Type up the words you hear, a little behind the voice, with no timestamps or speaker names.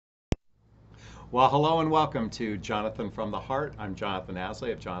Well, hello and welcome to Jonathan from the Heart. I'm Jonathan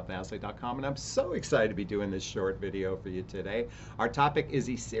Aslay of jonathanasslay.com, and I'm so excited to be doing this short video for you today. Our topic is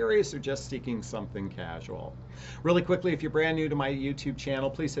he serious or just seeking something casual? Really quickly, if you're brand new to my YouTube channel,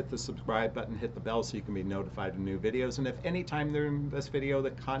 please hit the subscribe button, hit the bell so you can be notified of new videos. And if anytime during this video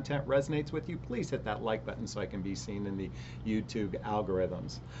the content resonates with you, please hit that like button so I can be seen in the YouTube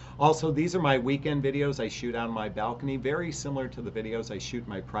algorithms. Also, these are my weekend videos I shoot on my balcony, very similar to the videos I shoot in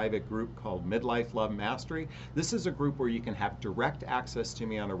my private group called Midlife Love Mastery. This is a group where you can have direct access to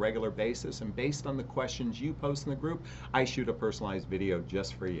me on a regular basis, and based on the questions you post in the group, I shoot a personalized video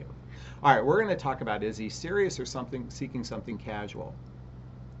just for you. All right, we're going to talk about, is he serious or seeking something casual?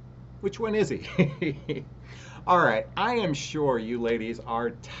 Which one is he? All right, I am sure you ladies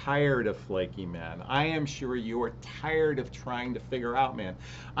are tired of flaky men. I am sure you are tired of trying to figure out men.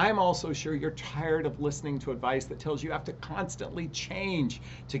 I'm also sure you're tired of listening to advice that tells you have to constantly change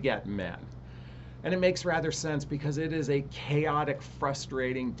to get men. And it makes rather sense because it is a chaotic,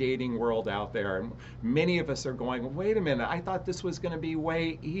 frustrating dating world out there. And many of us are going, wait a minute, I thought this was going to be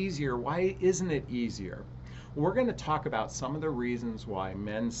way easier. Why isn't it easier? We're going to talk about some of the reasons why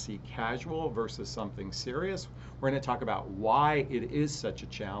men seek casual versus something serious. We're going to talk about why it is such a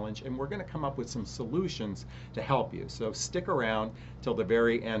challenge, and we're going to come up with some solutions to help you. So stick around till the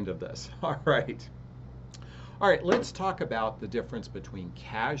very end of this. All right. All right, let's talk about the difference between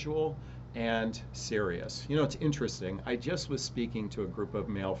casual and serious. You know, it's interesting. I just was speaking to a group of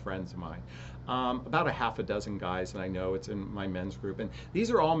male friends of mine, about a half a dozen guys, and I know it's in my men's group. And these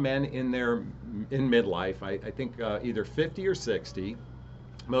are all men in midlife. I think either 50 or 60.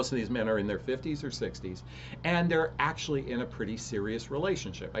 Most of these men are in their 50s or 60s, and they're actually in a pretty serious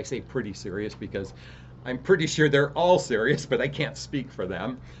relationship. I say pretty serious because I'm pretty sure they're all serious, but I can't speak for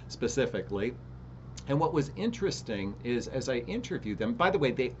them specifically. And what was interesting is, as I interviewed them, by the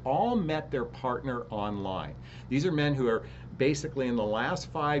way, they all met their partner online. These are men who are basically in the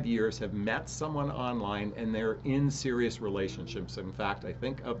last 5 years have met someone online and they're in serious relationships. In fact, I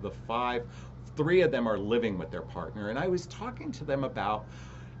think of the 5, 3 of them are living with their partner. And I was talking to them about,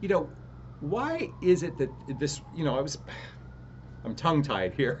 why is it that this, I'm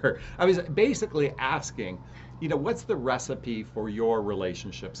tongue-tied here. I was basically asking, what's the recipe for your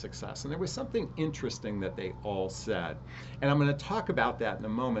relationship success? And there was something interesting that they all said. And I'm going to talk about that in a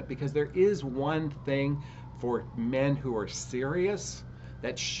moment, because there is one thing for men who are serious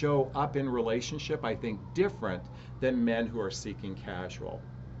that show up in relationship, I think, different than men who are seeking casual.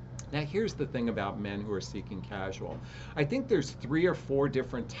 Now, here's the thing about men who are seeking casual. I think there's 3 or 4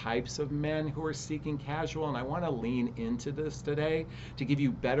 different types of men who are seeking casual, and I want to lean into this today to give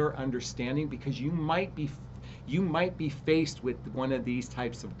you better understanding, because you might be faced with one of these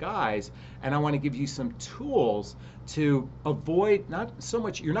types of guys, and I want to give you some tools to avoid, not so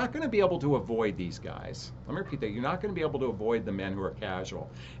much, you're not going to be able to avoid these guys. Let me repeat that. You're not going to be able to avoid the men who are casual.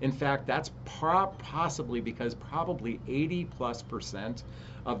 In fact, that's possibly because probably 80+%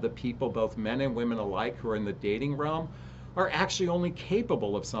 of the people, both men and women alike, who are in the dating realm are actually only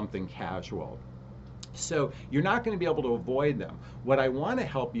capable of something casual. So you're not going to be able to avoid them. What I want to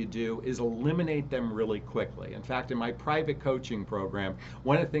help you do is eliminate them really quickly. In fact, in my private coaching program,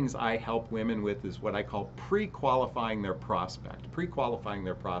 one of the things I help women with is what I call pre-qualifying their prospect. Pre-qualifying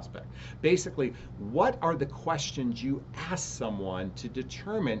their prospect. Basically, what are the questions you ask someone to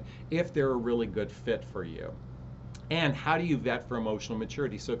determine if they're a really good fit for you? And how do you vet for emotional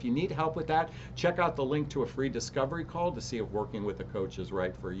maturity? So if you need help with that, check out the link to a free discovery call to see if working with a coach is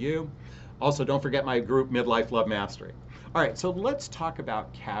right for you. Also, don't forget my group, Midlife Love Mastery. All right, so let's talk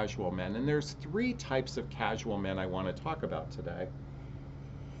about casual men. And there's 3 types of casual men I want to talk about today.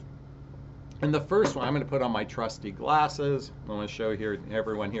 And the first one, I'm going to put on my trusty glasses. I want to show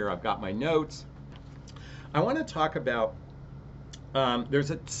everyone here, I've got my notes. I want to talk about, there's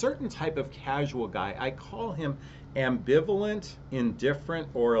a certain type of casual guy. I call him ambivalent, indifferent,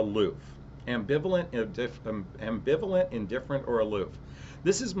 or aloof. Ambivalent, indifferent, or aloof.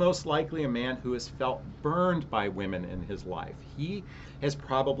 This is most likely a man who has felt burned by women in his life. He has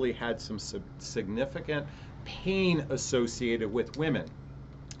probably had some significant pain associated with women.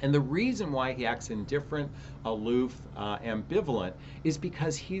 And the reason why he acts indifferent, aloof, ambivalent is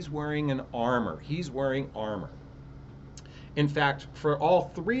because he's wearing an armor. He's wearing armor. In fact, for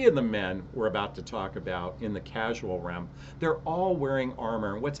all 3 of the men we're about to talk about in the casual realm, they're all wearing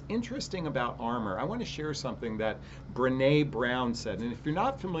armor. And what's interesting about armor, I want to share something that Brené Brown said. And if you're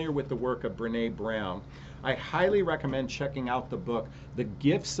not familiar with the work of Brené Brown, I highly recommend checking out the book, The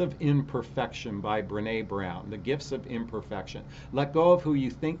Gifts of Imperfection by Brené Brown. The Gifts of Imperfection. Let go of who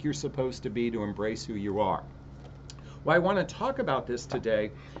you think you're supposed to be to embrace who you are. why I want to talk about this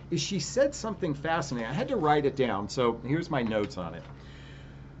today is she said something fascinating. I had to write it down, so here's my notes on it.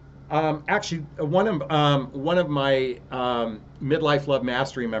 Actually, one of my Midlife Love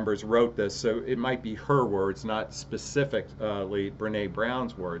Mastery members wrote this, so it might be her words, not specifically Brene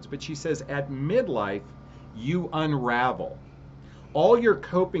Brown's words. But she says, at midlife, you unravel. All your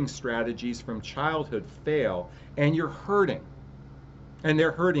coping strategies from childhood fail, and you're hurting, and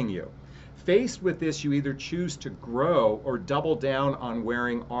they're hurting you. Faced with this, you either choose to grow or double down on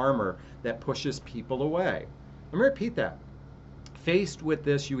wearing armor that pushes people away. Let me repeat that. Faced with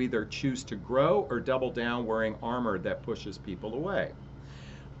this, you either choose to grow or double down wearing armor that pushes people away.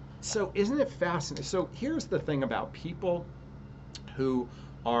 So isn't it fascinating? So here's the thing about people who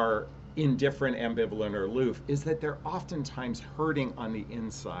are indifferent, ambivalent, or aloof, is that they're oftentimes hurting on the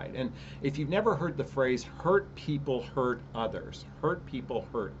inside. And if you've never heard the phrase, hurt people hurt others, hurt people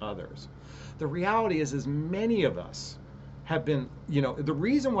hurt others, the reality is many of us have been, the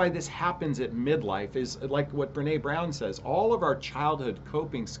reason why this happens at midlife is like what Brene Brown says, all of our childhood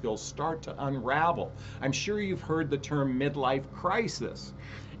coping skills start to unravel. I'm sure you've heard the term midlife crisis.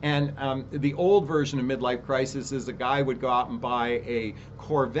 And the old version of midlife crisis is a guy would go out and buy a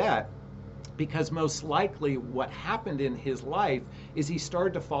Corvette because most likely what happened in his life is he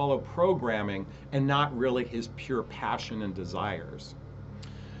started to follow programming and not really his pure passion and desires.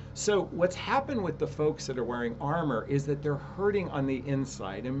 So what's happened with the folks that are wearing armor is that they're hurting on the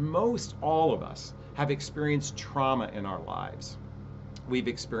inside, and most all of us have experienced trauma in our lives. We've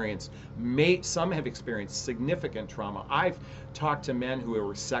experienced, some have experienced significant trauma. I've talked to men who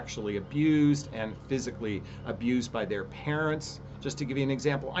were sexually abused and physically abused by their parents. Just to give you an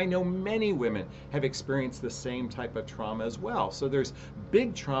example, I know many women have experienced the same type of trauma as well. So there's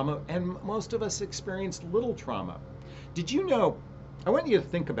big trauma, and most of us experience little trauma. Did you know, I want you to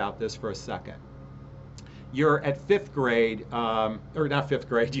think about this for a second. You're at fifth grade, or not fifth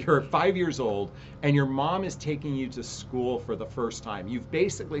grade, you're 5 years old, and your mom is taking you to school for the first time. You've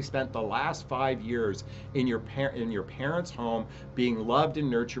basically spent the last 5 years in your parents' home, being loved and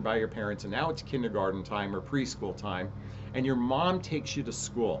nurtured by your parents, and now it's kindergarten time or preschool time, and your mom takes you to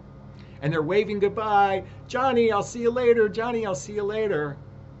school. And they're waving goodbye, Johnny, I'll see you later, Johnny, I'll see you later.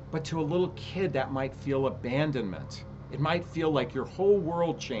 But to a little kid, that might feel abandonment. It might feel like your whole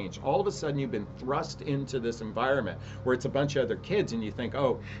world changed. All of a sudden, you've been thrust into this environment where it's a bunch of other kids, and you think,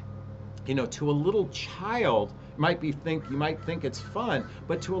 oh, to a little child, you might think it's fun,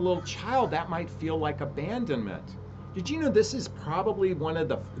 but to a little child, that might feel like abandonment. Did you know this is probably one of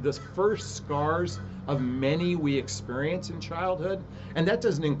the first scars of many we experience in childhood? And that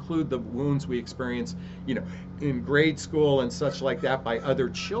doesn't include the wounds we experience, in grade school and such like that by other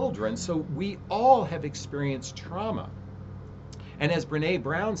children. So we all have experienced trauma. And as Brene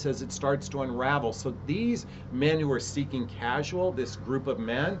Brown says, it starts to unravel. So these men who are seeking casual, this group of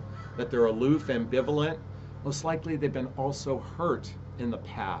men, that they're aloof, ambivalent, most likely they've been also hurt in the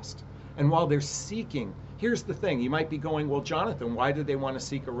past. And while they're seeking, here's the thing, you might be going, well, Jonathan, why do they want to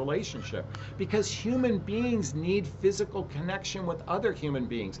seek a relationship? Because human beings need physical connection with other human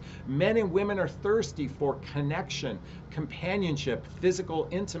beings. Men and women are thirsty for connection, companionship, physical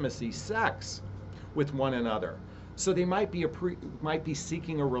intimacy, sex with one another. So they might be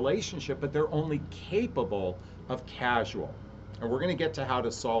seeking a relationship, but they're only capable of casual. And we're going to get to how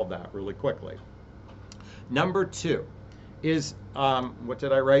to solve that really quickly. Number 2 is, what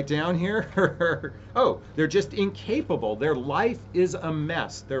did I write down here? Oh, they're just incapable. Their life is a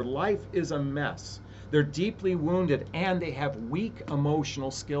mess. Their life is a mess. They're deeply wounded, and they have weak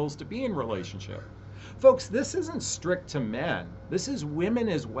emotional skills to be in relationship. Folks, this isn't strict to men. This is women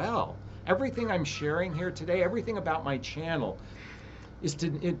as well. Everything I'm sharing here today, everything about my channel is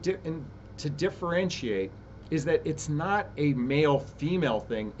to differentiate, is that it's not a male-female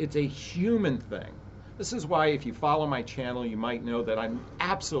thing, it's a human thing. This is why if you follow my channel, you might know that I'm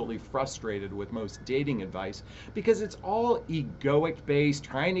absolutely frustrated with most dating advice, because it's all egoic based,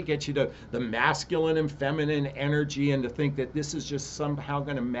 trying to get you to the masculine and feminine energy and to think that this is just somehow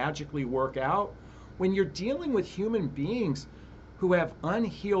going to magically work out. When you're dealing with human beings who have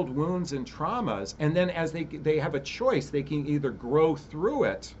unhealed wounds and traumas, and then as they have a choice, they can either grow through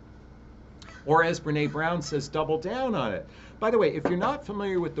it, or as Brene Brown says, double down on it. By the way, if you're not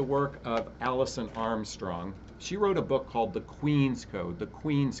familiar with the work of Alison Armstrong, she wrote a book called The Queen's Code, The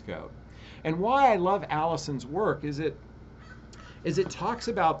Queen's Code. And why I love Alison's work is it talks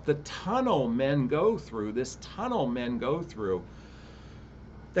about the tunnel men go through,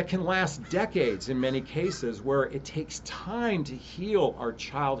 that can last decades in many cases, where it takes time to heal our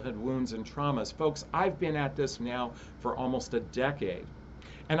childhood wounds and traumas. Folks, I've been at this now for almost a decade.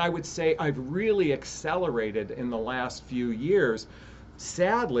 And I would say I've really accelerated in the last few years,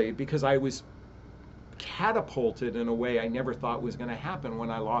 sadly, because I was catapulted in a way I never thought was going to happen when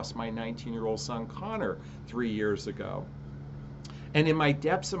I lost my 19-year-old son Connor 3 years ago. And in my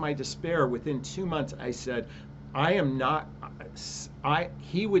depths of my despair, within 2 months, I said,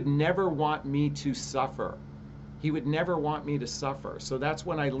 he would never want me to suffer. He would never want me to suffer. So that's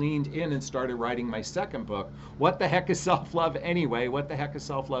when I leaned in and started writing my second book, What the Heck is Self-Love Anyway? What the Heck is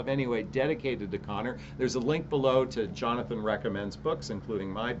Self-Love Anyway? Dedicated to Connor. There's a link below to Jonathan Recommends books,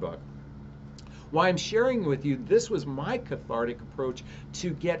 including my book. Why I'm sharing with you, this was my cathartic approach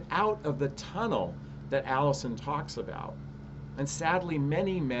to get out of the tunnel that Allison talks about. And sadly,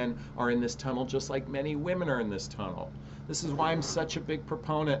 many men are in this tunnel, just like many women are in this tunnel. This is why I'm such a big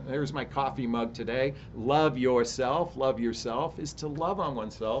proponent. There's my coffee mug today. Love yourself is to love on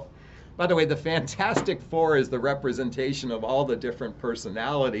oneself. By the way, the Fantastic Four is the representation of all the different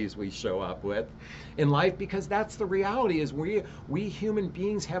personalities we show up with in life, because that's the reality, is we human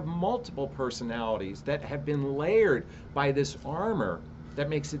beings have multiple personalities that have been layered by this armor that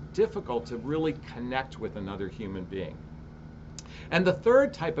makes it difficult to really connect with another human being. And the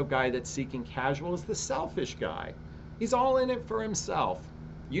third type of guy that's seeking casual is the selfish guy. He's all in it for himself.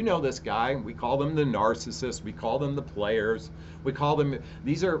 You know this guy. We call them the narcissists. We call them the players. We call them,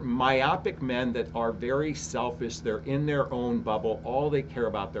 these are myopic men that are very selfish. They're in their own bubble. All they care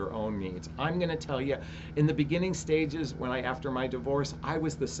about their own needs. I'm going to tell you, in the beginning stages, after my divorce, I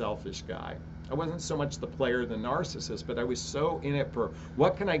was the selfish guy. I wasn't so much the player, the narcissist, but I was so in it for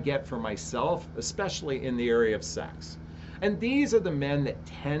what can I get for myself, especially in the area of sex. And these are the men that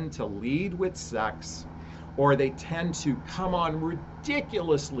tend to lead with sex, or they tend to come on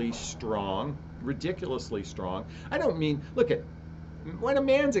ridiculously strong. I don't mean, look at, when a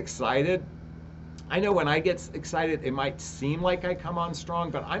man's excited, I know when I get excited, it might seem like I come on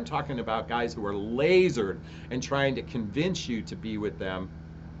strong, but I'm talking about guys who are lasered and trying to convince you to be with them.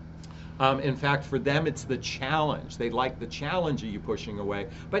 In fact, for them, it's the challenge. They like the challenge of you pushing away.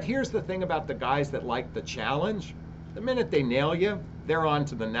 But here's the thing about the guys that like the challenge. The minute they nail you, they're on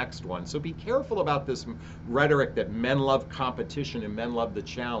to the next one. So be careful about this rhetoric that men love competition and men love the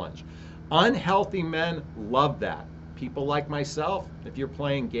challenge. Unhealthy men love that. People like myself, if you're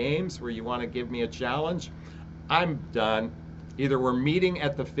playing games where you want to give me a challenge, I'm done. Either we're meeting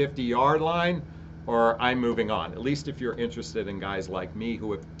at the 50-yard line or I'm moving on. At least if you're interested in guys like me who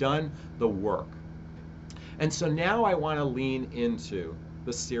have done the work. And so now I want to lean into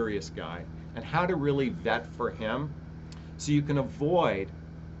the serious guy and how to really vet for him, so you can avoid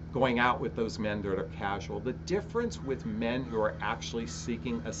going out with those men that are casual. The difference with men who are actually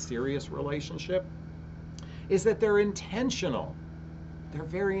seeking a serious relationship is that they're intentional. They're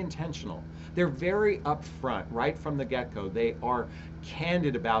very intentional. They're very upfront right from the get-go. They are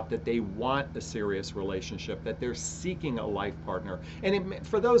candid about that they want a serious relationship, that they're seeking a life partner. And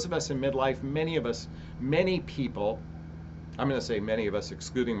for those of us in midlife, many people, I'm going to say many of us,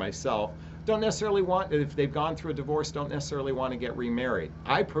 excluding myself, don't necessarily want, if they've gone through a divorce, don't necessarily want to get remarried.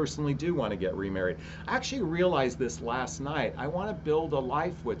 I personally do want to get remarried. I actually realized this last night. I want to build a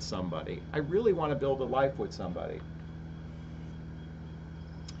life with somebody. I really want to build a life with somebody.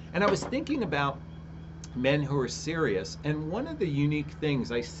 And I was thinking about men who are serious, and one of the unique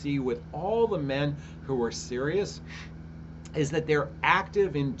things I see with all the men who are serious is that they're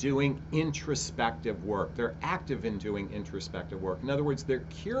active in doing introspective work. They're active in doing introspective work. In other words, they're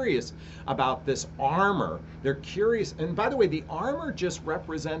curious about this armor. They're curious, and by the way, the armor just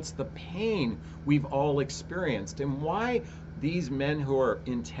represents the pain we've all experienced. And why these men who are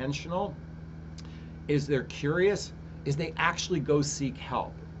intentional is they're curious, is they actually go seek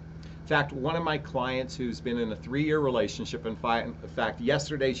help. In fact, one of my clients who's been in a 3-year relationship, in fact,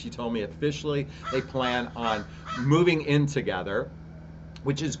 yesterday she told me officially they plan on moving in together,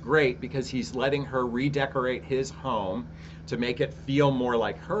 which is great because he's letting her redecorate his home to make it feel more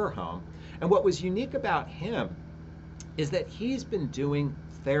like her home. And what was unique about him is that he's been doing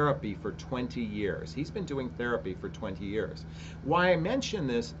therapy for 20 years. He's been doing therapy for 20 years. Why I mention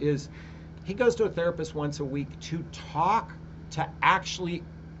this is he goes to a therapist once a week to talk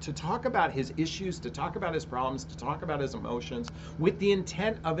about his issues, to talk about his problems, to talk about his emotions with the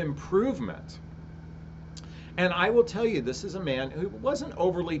intent of improvement. And I will tell you, this is a man who wasn't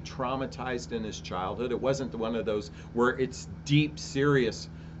overly traumatized in his childhood. It wasn't one of those where it's deep, serious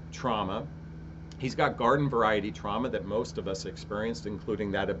trauma. He's got garden variety trauma that most of us experienced,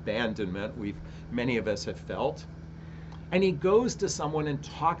 including that abandonment many of us have felt. And he goes to someone and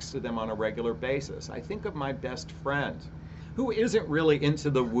talks to them on a regular basis. I think of my best friend, who isn't really into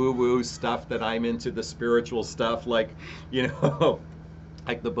the woo-woo stuff that I'm into, the spiritual stuff, like,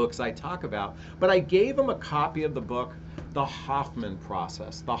 like the books I talk about, but I gave him a copy of the book, The Hoffman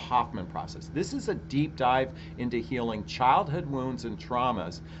Process. The Hoffman Process. This is a deep dive into healing childhood wounds and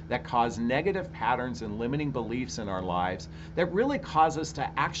traumas that cause negative patterns and limiting beliefs in our lives that really cause us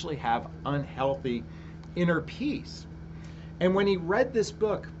to actually have unhealthy inner peace. And when he read this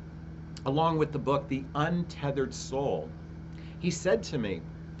book, along with the book, The Untethered Soul, he said to me,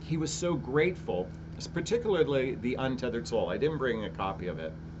 he was so grateful, particularly The Untethered Soul. I didn't bring a copy of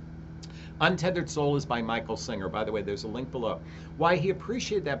it. Untethered Soul is by Michael Singer. By the way, there's a link below. Why he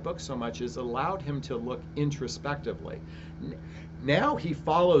appreciated that book so much is it allowed him to look introspectively. Now he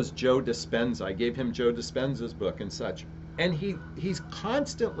follows Joe Dispenza. I gave him Joe Dispenza's book and such. And he's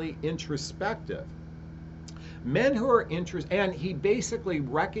constantly introspective. Men who are and he basically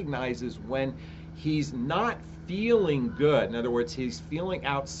recognizes when he's not feeling good. In other words, he's feeling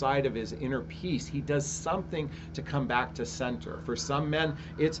outside of his inner peace. He does something to come back to center. For some men,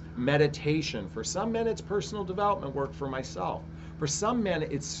 it's meditation. For some men, it's personal development work for myself. For some men,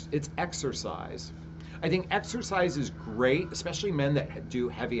 it's exercise. I think exercise is great, especially men that do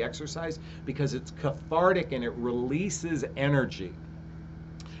heavy exercise, because it's cathartic and it releases energy.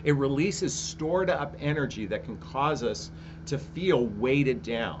 It releases stored up energy that can cause us to feel weighted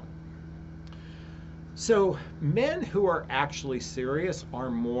down. So men who are actually serious are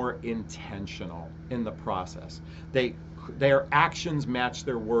more intentional in the process. Their actions match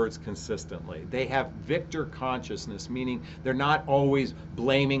their words consistently. They have victor consciousness, meaning they're not always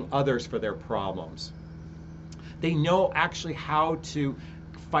blaming others for their problems. They know actually how to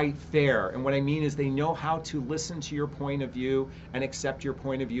fight fair. And what I mean is they know how to listen to your point of view and accept your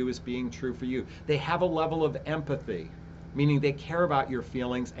point of view as being true for you. They have a level of empathy, meaning they care about your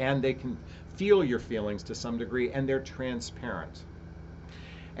feelings and they can feel your feelings to some degree, and they're transparent.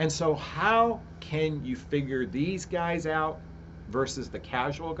 And so how can you figure these guys out versus the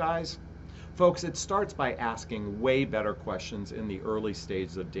casual guys? Folks, it starts by asking way better questions in the early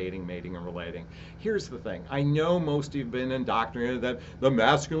stages of dating, mating, and relating. Here's the thing. I know most of you have been indoctrinated that the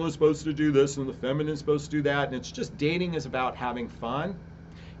masculine is supposed to do this and the feminine is supposed to do that, and it's just dating is about having fun.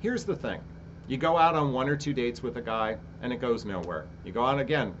 Here's the thing. You go out on 1 or 2 dates with a guy and it goes nowhere. You go out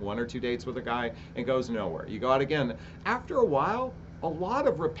again, 1 or 2 dates with a guy and it goes nowhere. You go out again. After a while, a lot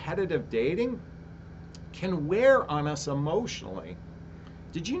of repetitive dating can wear on us emotionally.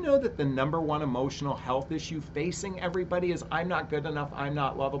 Did you know that the #1 emotional health issue facing everybody is I'm not good enough, I'm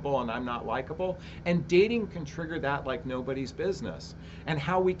not lovable, and I'm not likable? And dating can trigger that like nobody's business. And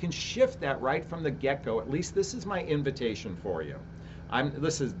how we can shift that right from the get-go, at least this is my invitation for you.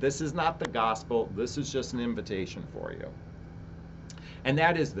 This is not the gospel, this is just an invitation for you. And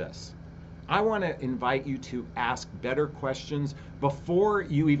that is this. I want to invite you to ask better questions before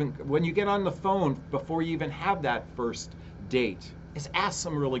you even, when you get on the phone, before you even have that first date. Is ask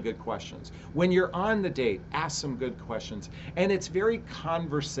some really good questions. When you're on the date, ask some good questions. And it's very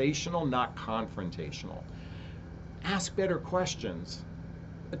conversational, not confrontational. Ask better questions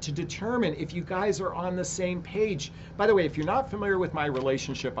to determine if you guys are on the same page. By the way, if you're not familiar with my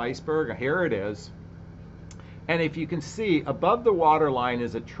relationship iceberg, here it is. And if you can see, above the waterline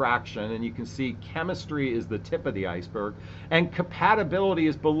is attraction, and you can see chemistry is the tip of the iceberg, and compatibility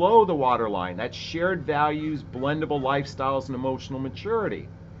is below the waterline. That's shared values, blendable lifestyles, and emotional maturity.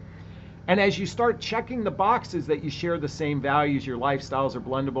 And as you start checking the boxes that you share the same values, your lifestyles are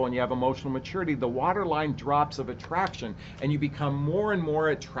blendable, and you have emotional maturity, the waterline drops of attraction, and you become more and more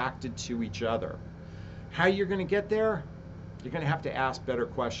attracted to each other. How you're going to get there? You're going to have to ask better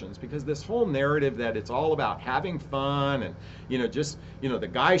questions, because this whole narrative that it's all about having fun and, the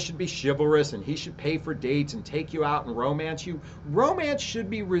guy should be chivalrous and he should pay for dates and take you out and romance you. Romance should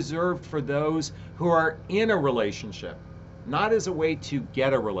be reserved for those who are in a relationship, not as a way to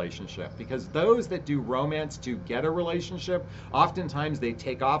get a relationship, because those that do romance to get a relationship, oftentimes they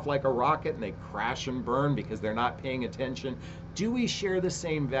take off like a rocket and they crash and burn because they're not paying attention. Do we share the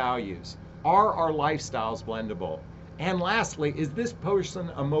same values? Are our lifestyles blendable? And lastly, is this person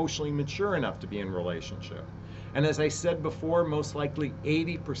emotionally mature enough to be in a relationship? And as I said before, most likely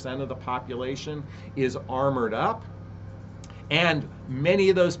 80% of the population is armored up. And many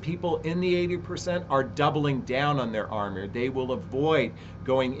of those people in the 80% are doubling down on their armor. They will avoid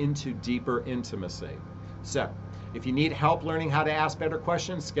going into deeper intimacy. So if you need help learning how to ask better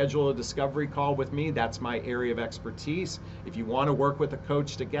questions, schedule a discovery call with me. That's my area of expertise. If you want to work with a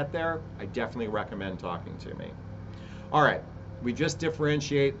coach to get there, I definitely recommend talking to me. All right, we just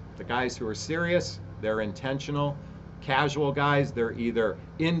differentiate the guys who are serious, they're intentional. Casual guys, they're either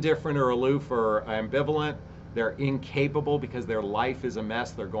indifferent or aloof or ambivalent. They're incapable because their life is a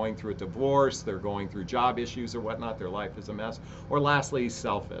mess. They're going through a divorce, they're going through job issues or whatnot. Their life is a mess. Or lastly,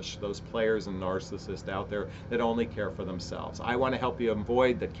 selfish. Those players and narcissists out there that only care for themselves. I want to help you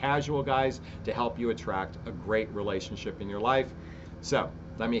avoid the casual guys to help you attract a great relationship in your life. So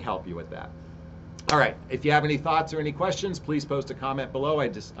let me help you with that. All right, if you have any thoughts or any questions, please post a comment below.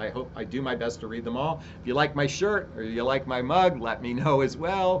 I hope I do my best to read them all. If you like my shirt or you like my mug, let me know as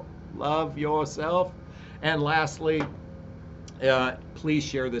well. Love yourself. And lastly, please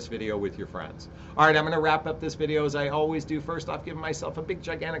share this video with your friends. All right, I'm going to wrap up this video as I always do. First off, giving myself a big,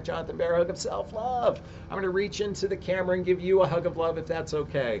 gigantic Jonathan Bear hug of self-love. I'm going to reach into the camera and give you a hug of love if that's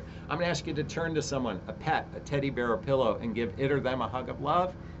okay. I'm going to ask you to turn to someone, a pet, a teddy bear, a pillow, and give it or them a hug of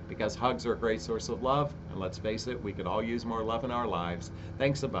love, because hugs are a great source of love. And let's face it, we could all use more love in our lives.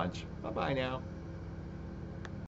 Thanks a bunch. Bye-bye now.